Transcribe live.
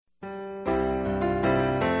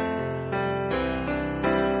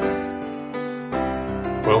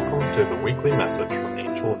Welcome to the weekly message from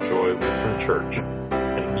Angel of Joy Lutheran Church,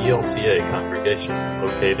 an ELCA congregation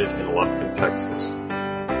located in Lufkin, Texas.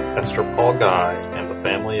 Pastor Paul Guy and the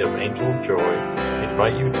family of Angel of Joy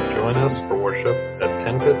invite you to join us for worship at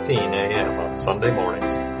 10:15 a.m. on Sunday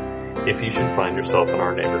mornings. If you should find yourself in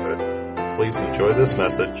our neighborhood, please enjoy this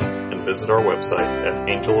message and visit our website at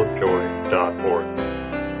angelofjoy.org.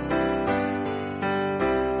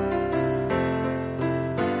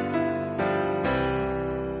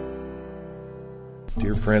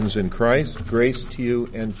 Dear friends in Christ, grace to you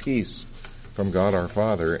and peace from God our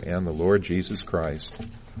Father and the Lord Jesus Christ.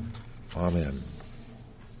 Amen.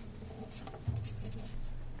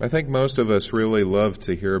 I think most of us really love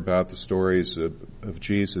to hear about the stories of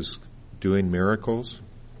Jesus doing miracles,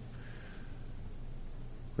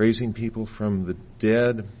 raising people from the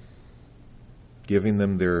dead, giving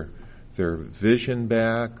them their vision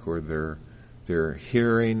back or their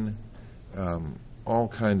hearing, all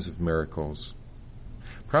kinds of miracles.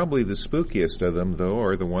 Probably the spookiest of them, though,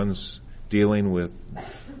 are the ones dealing with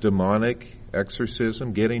demonic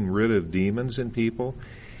exorcism, getting rid of demons in people.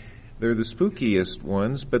 They're the spookiest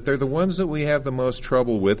ones, but they're the ones that we have the most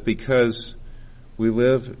trouble with because we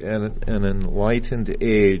live in an enlightened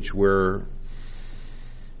age where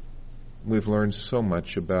we've learned so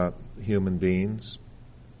much about human beings.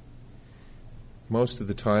 Most of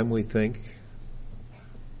the time we think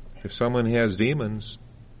if someone has demons,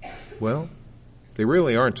 well, they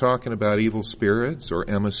really aren't talking about evil spirits or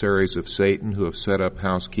emissaries of Satan who have set up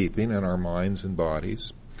housekeeping in our minds and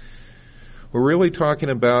bodies. We're really talking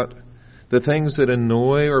about the things that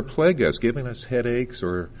annoy or plague us, giving us headaches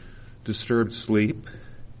or disturbed sleep.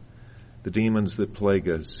 The demons that plague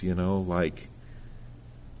us, like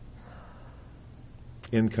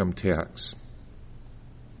income tax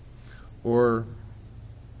or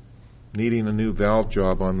needing a new valve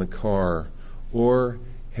job on the car or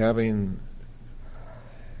having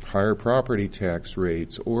higher property tax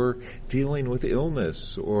rates, or dealing with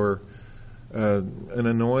illness, or an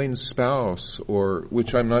annoying spouse, or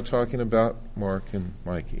which I'm not talking about Mark and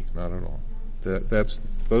Mikey, not at all.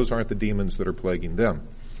 Those aren't the demons that are plaguing them.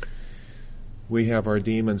 We have our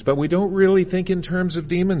demons, but we don't really think in terms of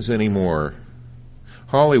demons anymore.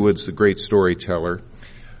 Hollywood's the great storyteller.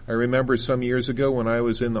 I remember some years ago when I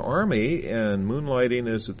was in the Army and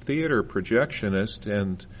moonlighting as a theater projectionist,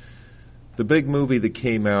 and the big movie that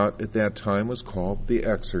came out at that time was called The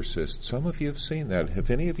Exorcist. Some of you have seen that. Have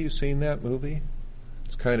any of you seen that movie?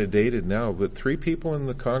 It's kind of dated now, but 3 people in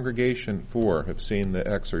the congregation, 4, have seen The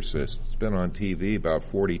Exorcist. It's been on TV about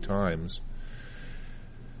 40 times.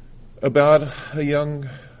 About a young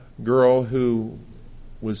girl who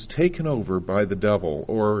was taken over by the devil,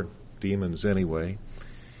 or demons anyway.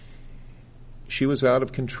 She was out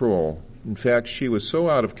of control. In fact, she was so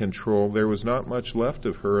out of control, there was not much left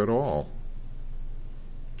of her at all.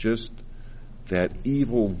 Just that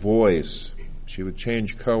evil voice. She would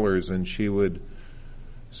change colors and she would,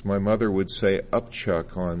 as my mother would say,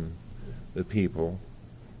 upchuck on the people.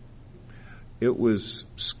 It was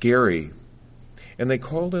scary. And they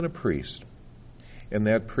called in a priest. And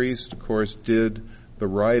that priest, of course, did the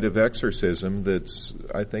rite of exorcism that's,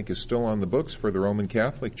 I think, is still on the books for the Roman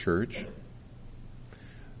Catholic Church.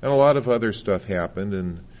 And a lot of other stuff happened,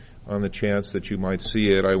 and on the chance that you might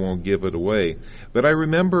see it, I won't give it away. But I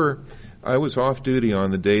remember I was off duty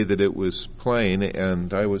on the day that it was playing,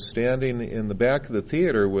 and I was standing in the back of the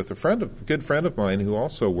theater with a good friend of mine who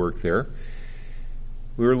also worked there.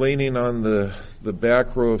 We were leaning on the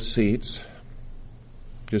back row of seats,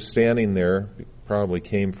 just standing there. Probably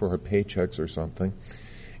came for her paychecks or something.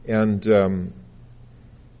 And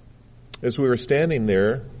as we were standing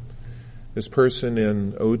there, this person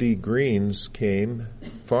in O.D. Greens came,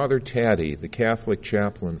 Father Taddy, the Catholic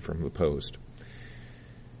chaplain from the Post.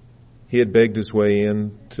 He had begged his way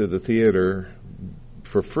into the theater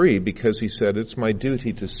for free because he said, it's my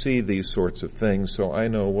duty to see these sorts of things so I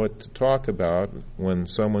know what to talk about when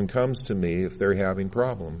someone comes to me if they're having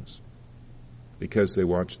problems because they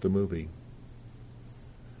watched the movie.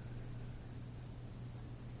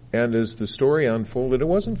 And as the story unfolded, it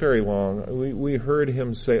wasn't very long, we heard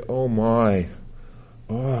him say, oh my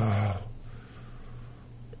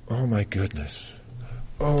goodness,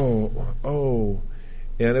 oh.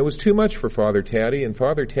 And it was too much for Father Taddy, and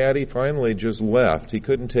Father Taddy finally just left. He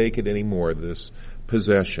couldn't take it anymore, this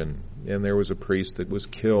possession. And there was a priest that was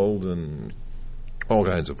killed and all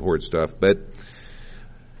kinds of horrid stuff. But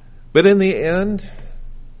in the end,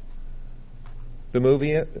 the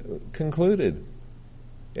movie concluded.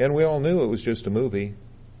 And we all knew it was just a movie.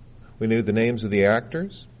 We knew the names of the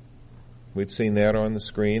actors. We'd seen that on the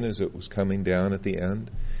screen as it was coming down at the end.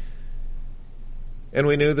 And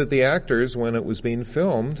we knew that the actors, when it was being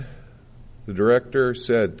filmed, the director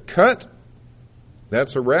said, "Cut!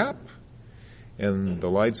 That's a wrap." And the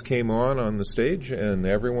lights came on the stage, and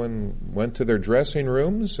everyone went to their dressing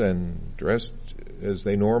rooms and dressed as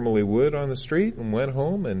they normally would on the street and went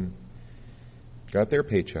home and got their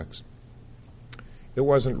paychecks. It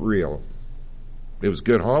wasn't real. It was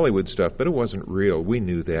good Hollywood stuff, but it wasn't real. We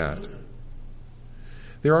knew that.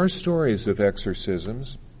 There are stories of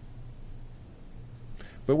exorcisms,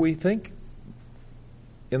 but we think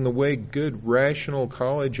in the way good, rational,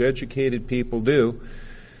 college-educated people do.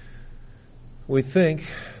 We think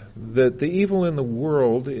that the evil in the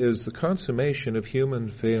world is the consummation of human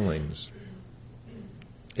failings.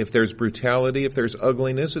 If there's brutality, if there's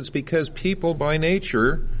ugliness, it's because people by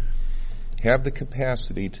nature have the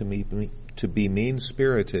capacity to be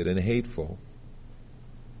mean-spirited and hateful.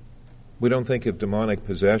 We don't think of demonic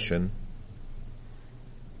possession.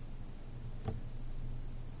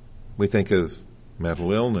 We think of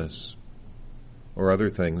mental illness or other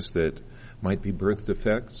things that might be birth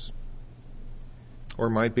defects or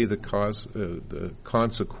might be the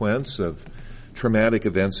consequence of traumatic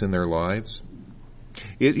events in their lives.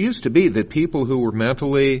 It used to be that people who were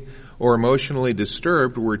mentally or emotionally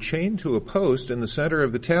disturbed were chained to a post in the center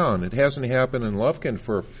of the town. It hasn't happened in Lufkin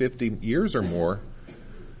for 50 years or more,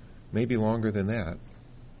 maybe longer than that.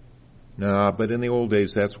 But in the old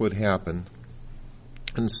days, that's what happened.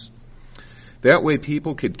 And that way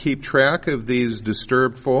people could keep track of these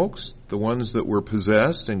disturbed folks, the ones that were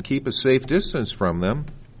possessed, and keep a safe distance from them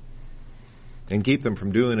and keep them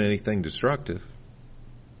from doing anything destructive.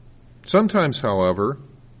 Sometimes, however,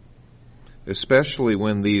 especially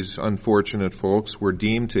when these unfortunate folks were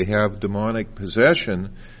deemed to have demonic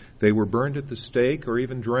possession, they were burned at the stake or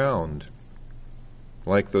even drowned,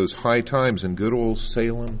 like those high times in good old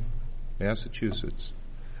Salem, Massachusetts.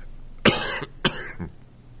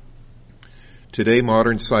 Today,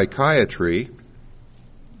 modern psychiatry,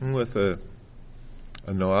 with a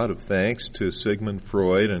nod of thanks to Sigmund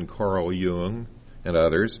Freud and Carl Jung and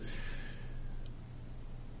others,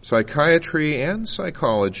 psychiatry and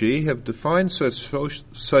psychology have defined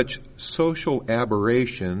such social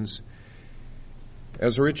aberrations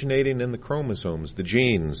as originating in the chromosomes, the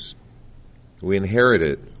genes we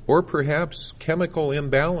inherited, or perhaps chemical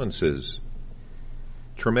imbalances,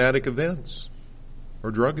 traumatic events,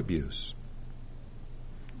 or drug abuse.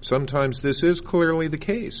 Sometimes this is clearly the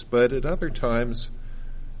case, but at other times,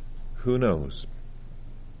 who knows?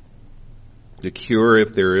 The cure,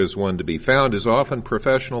 if there is one to be found, is often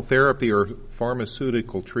professional therapy or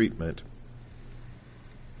pharmaceutical treatment.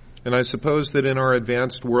 And I suppose that in our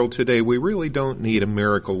advanced world today, we really don't need a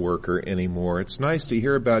miracle worker anymore. It's nice to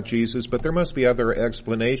hear about Jesus, but there must be other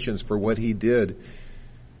explanations for what he did.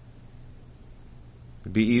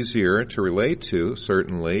 It'd be easier to relate to,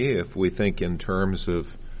 certainly, if we think in terms of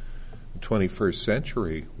the 21st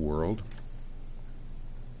century world.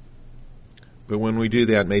 But when we do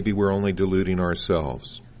that, maybe we're only deluding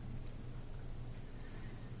ourselves.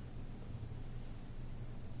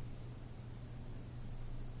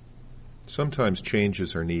 Sometimes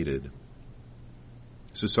changes are needed.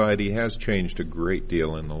 Society has changed a great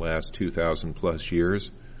deal in the last 2,000 plus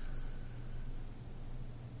years.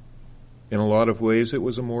 In a lot of ways, it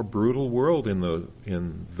was a more brutal world in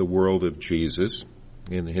the world of Jesus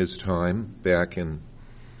in his time, back in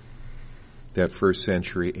that first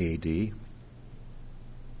century A.D.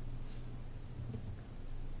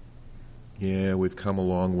 Yeah, we've come a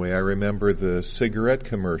long way. I remember the cigarette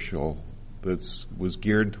commercial that was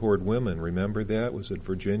geared toward women. Remember that? Was it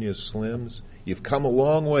Virginia Slims? You've come a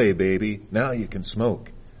long way, baby. Now you can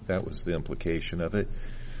smoke. That was the implication of it.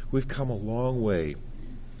 We've come a long way.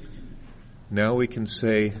 Now we can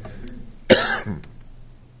say,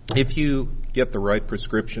 if you get the right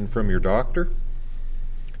prescription from your doctor,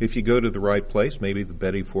 if you go to the right place, maybe the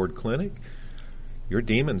Betty Ford Clinic, your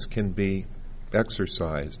demons can be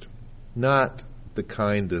exorcised. Not the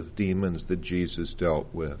kind of demons that Jesus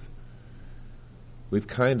dealt with. We've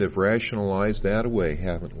kind of rationalized that away,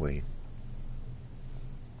 haven't we?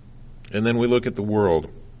 And then we look at the world.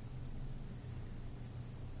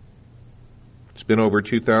 It's been over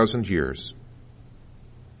 2,000 years.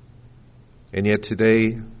 And yet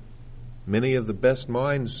today, many of the best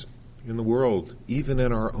minds in the world, even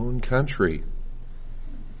in our own country,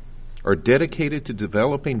 are dedicated to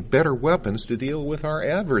developing better weapons to deal with our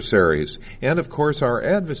adversaries. And of course, our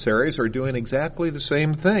adversaries are doing exactly the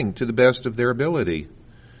same thing to the best of their ability.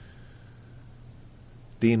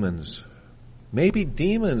 Demons. Maybe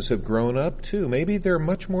demons have grown up too. Maybe they're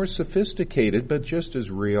much more sophisticated, but just as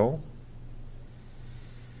real.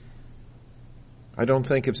 I don't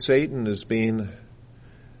think of Satan as being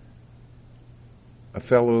a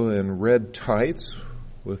fellow in red tights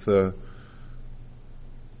with a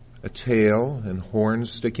tail and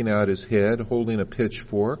horns sticking out his head, holding a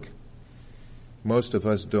pitchfork. Most of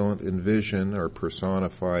us don't envision or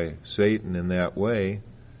personify Satan in that way.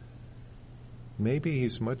 Maybe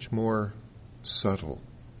he's much more subtle.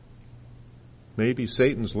 Maybe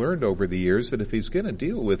Satan's learned over the years that if he's going to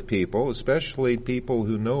deal with people, especially people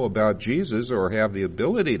who know about Jesus or have the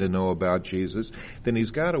ability to know about Jesus, then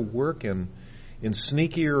he's got to work in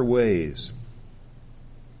sneakier ways.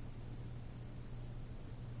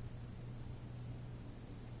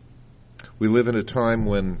 We live in a time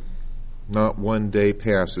when not one day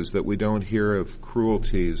passes that we don't hear of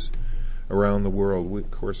cruelties around the world. Of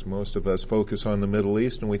course, most of us focus on the Middle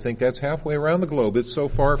East, and we think that's halfway around the globe. It's so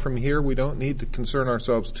far from here, we don't need to concern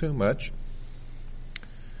ourselves too much.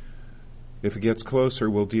 If it gets closer,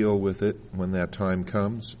 we'll deal with it when that time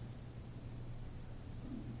comes.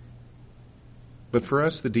 But for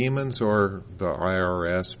us, the demons are the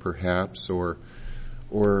IRS, perhaps,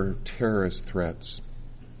 or terrorist threats.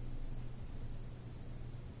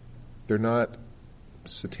 They're not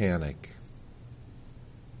satanic.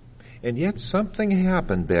 And yet something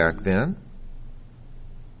happened back then.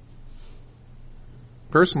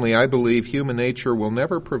 Personally, I believe human nature will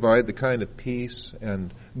never provide the kind of peace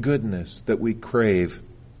and goodness that we crave.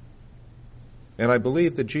 And I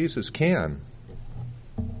believe that Jesus can.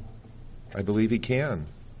 I believe he can.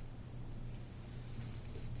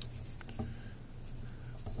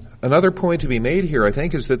 Another point to be made here, I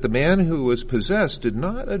think, is that the man who was possessed did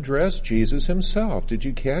not address Jesus himself. Did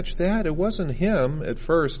you catch that? It wasn't him, at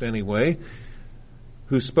first anyway,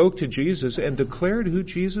 who spoke to Jesus and declared who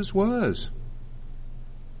Jesus was.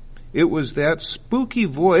 It was that spooky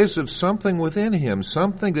voice of something within him,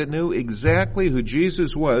 something that knew exactly who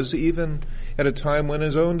Jesus was, even at a time when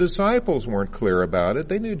his own disciples weren't clear about it.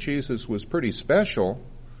 They knew Jesus was pretty special.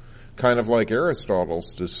 Kind of like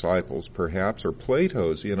Aristotle's disciples, perhaps, or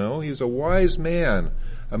Plato's, He's a wise man,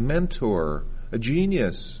 a mentor, a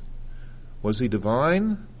genius. Was he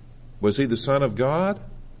divine? Was he the Son of God?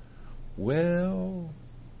 Well,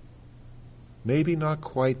 maybe not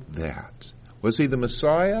quite that. Was he the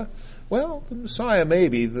Messiah? Well, the Messiah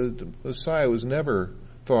maybe. The Messiah was never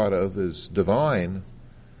thought of as divine,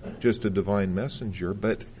 just a divine messenger,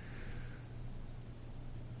 but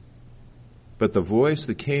the voice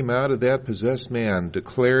that came out of that possessed man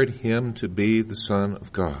declared him to be the Son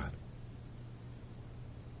of God.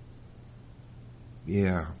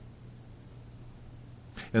 Yeah.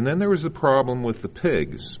 And then there was the problem with the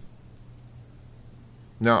pigs.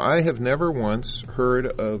 Now, I have never once heard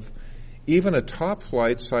of even a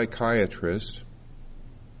top-flight psychiatrist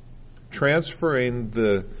transferring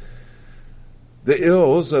the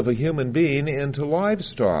ills of a human being into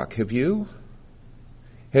livestock. Have you?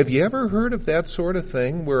 Have you ever heard of that sort of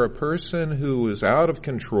thing where a person who is out of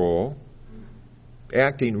control,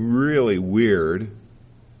 acting really weird,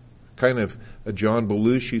 kind of a John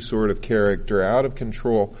Belushi sort of character, out of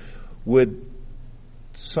control, would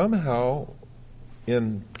somehow,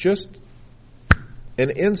 in just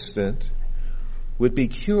an instant, would be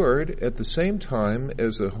cured at the same time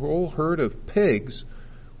as a whole herd of pigs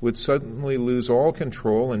would suddenly lose all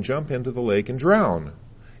control and jump into the lake and drown?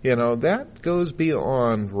 That goes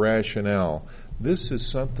beyond rationale. This is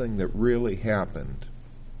something that really happened.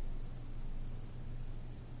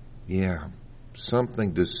 Yeah,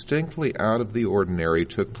 something distinctly out of the ordinary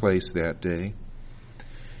took place that day.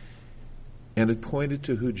 And it pointed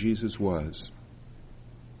to who Jesus was.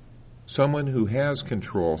 Someone who has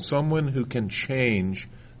control, someone who can change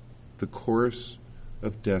the course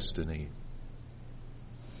of destiny.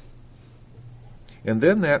 And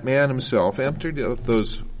then that man himself, emptied of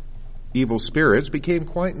those evil spirits, became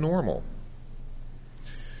quite normal.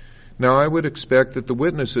 Now, I would expect that the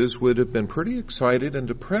witnesses would have been pretty excited and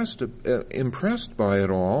impressed by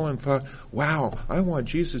it all, and thought, wow, I want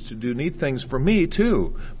Jesus to do neat things for me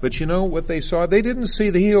too. But you know what they saw? They didn't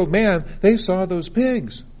see the healed man. They saw those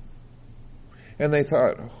pigs. And they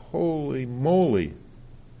thought, holy moly,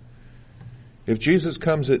 if Jesus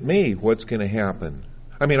comes at me, what's going to happen?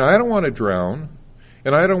 I mean, I don't want to drown.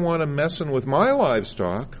 And I don't want him messing with my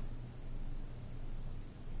livestock.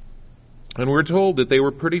 And we're told that they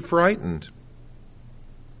were pretty frightened.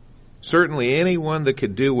 Certainly anyone that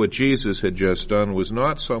could do what Jesus had just done was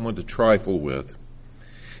not someone to trifle with.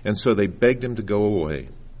 And so they begged him to go away.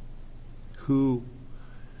 Who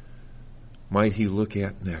might he look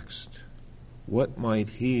at next? What might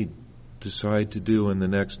he decide to do in the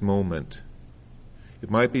next moment? It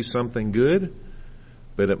might be something good,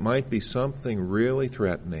 but it might be something really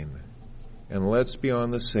threatening. and let's be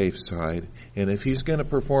on the safe side. And if he's going to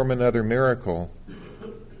perform another miracle,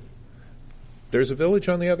 there's a village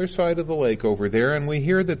on the other side of the lake over there, and we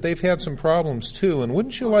hear that they've had some problems too. And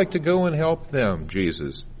wouldn't you like to go and help them,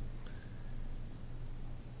 Jesus?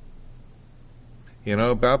 You know,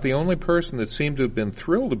 about the only person that seemed to have been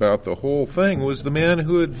thrilled about the whole thing was the man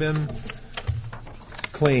who had been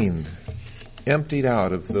cleaned, emptied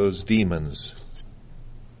out of those demons.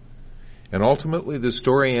 And ultimately the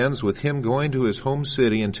story ends with him going to his home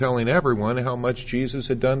city and telling everyone how much Jesus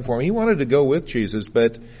had done for him. He wanted to go with Jesus,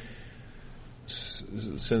 but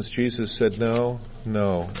since Jesus said no.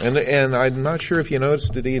 And I'm not sure if you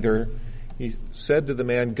noticed it either. He said to the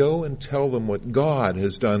man, go and tell them what God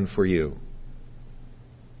has done for you.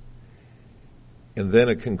 And then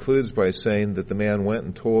it concludes by saying that the man went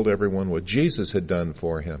and told everyone what Jesus had done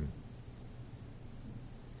for him.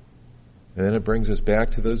 And then it brings us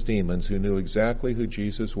back to those demons who knew exactly who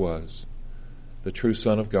Jesus was, the true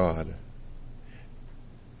Son of God.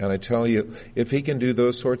 And I tell you, if he can do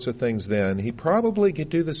those sorts of things then, he probably could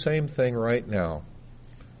do the same thing right now,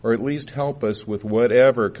 or at least help us with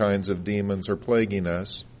whatever kinds of demons are plaguing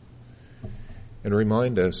us, and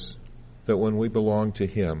remind us that when we belong to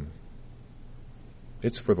him,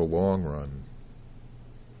 it's for the long run,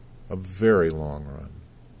 a very long run.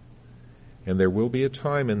 And there will be a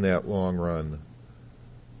time in that long run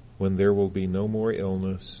when there will be no more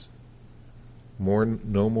illness,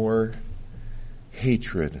 no more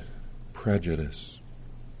hatred, prejudice,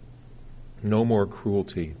 no more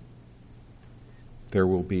cruelty. There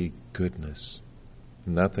will be goodness,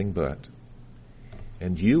 nothing but.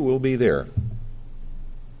 And you will be there,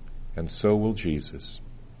 and so will Jesus.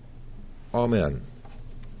 Amen.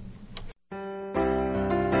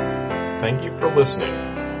 Thank you for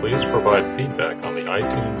listening. Please provide feedback on the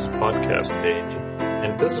iTunes podcast page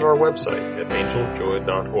and visit our website at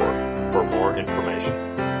angeljoy.org for more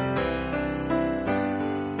information.